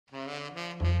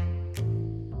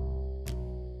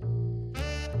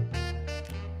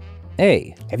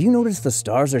Hey, have you noticed the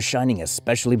stars are shining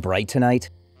especially bright tonight?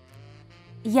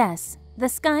 Yes, the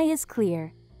sky is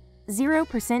clear.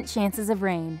 0% chances of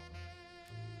rain.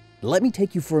 Let me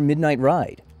take you for a midnight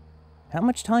ride. How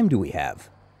much time do we have?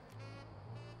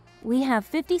 We have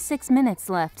 56 minutes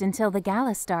left until the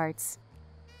gala starts.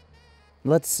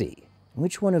 Let's see.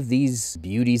 Which one of these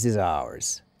beauties is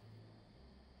ours?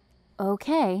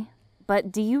 Okay,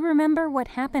 but do you remember what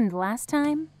happened last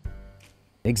time?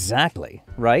 Exactly,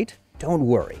 right? Don't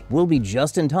worry, we'll be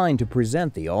just in time to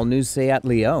present the all-new Seat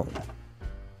Leon.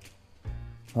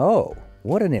 Oh,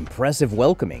 what an impressive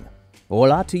welcoming.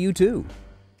 Hola to you too.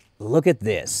 Look at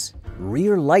this.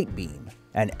 Rear light beam,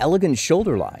 an elegant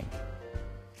shoulder line.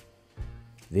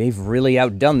 They've really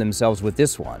outdone themselves with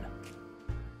this one.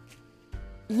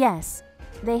 Yes,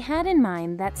 they had in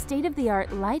mind that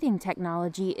state-of-the-art lighting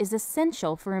technology is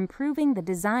essential for improving the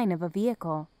design of a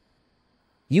vehicle.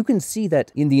 You can see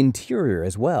that in the interior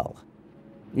as well.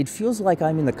 It feels like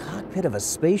I'm in the cockpit of a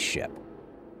spaceship.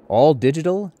 All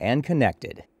digital and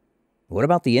connected. What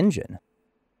about the engine?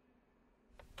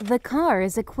 The car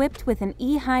is equipped with an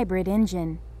e-hybrid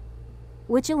engine,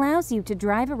 which allows you to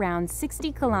drive around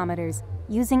 60 kilometers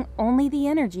using only the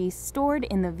energy stored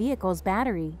in the vehicle's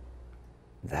battery.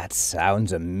 That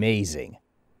sounds amazing.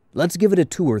 Let's give it a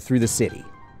tour through the city.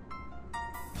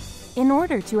 In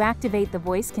order to activate the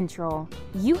voice control,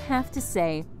 you have to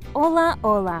say, "Hola,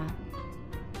 hola."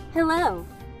 Hello,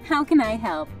 how can I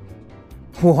help?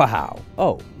 Wow.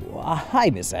 Oh, hi,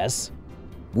 Miss S.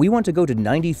 We want to go to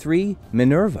 93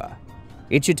 Minerva.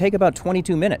 It should take about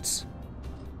 22 minutes.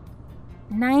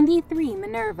 93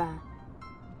 Minerva.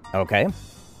 Okay.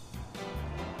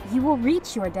 You will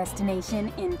reach your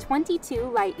destination in 22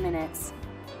 light minutes.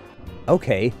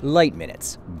 Okay, light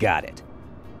minutes. Got it.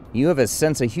 You have a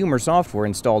sense of humor software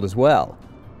installed as well.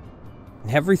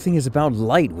 Everything is about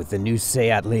light with the new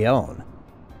Seat Leon.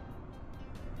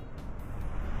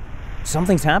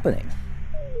 Something's happening.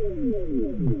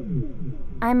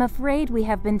 I'm afraid we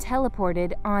have been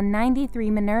teleported on 93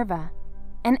 Minerva,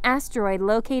 an asteroid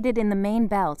located in the main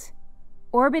belt,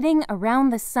 orbiting around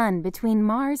the Sun between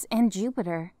Mars and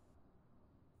Jupiter.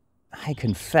 I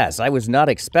confess, I was not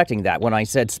expecting that when I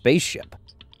said spaceship.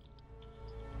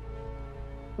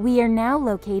 We are now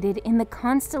located in the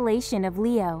constellation of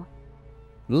Leo.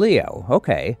 Leo,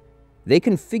 okay. They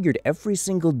configured every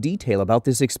single detail about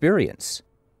this experience.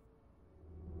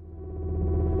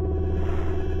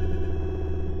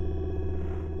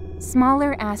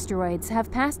 Smaller asteroids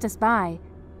have passed us by,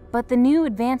 but the new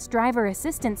advanced driver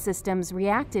assistance systems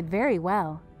reacted very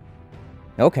well.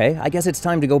 Okay, I guess it's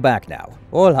time to go back now.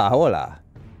 Hola, hola.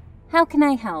 How can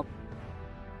I help?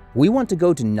 We want to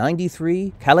go to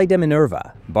 93 Calle de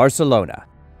Minerva, Barcelona.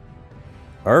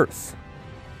 Earth.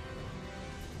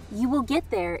 You will get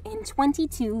there in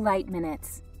 22 light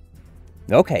minutes.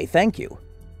 Okay, thank you.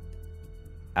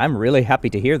 I'm really happy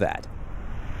to hear that.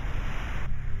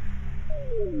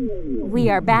 We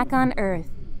are back on Earth,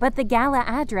 but the gala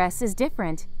address is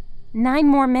different. 9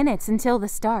 more minutes until the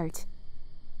start.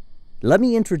 Let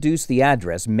me introduce the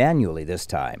address manually this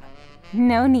time.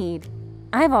 No need.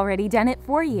 I've already done it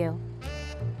for you.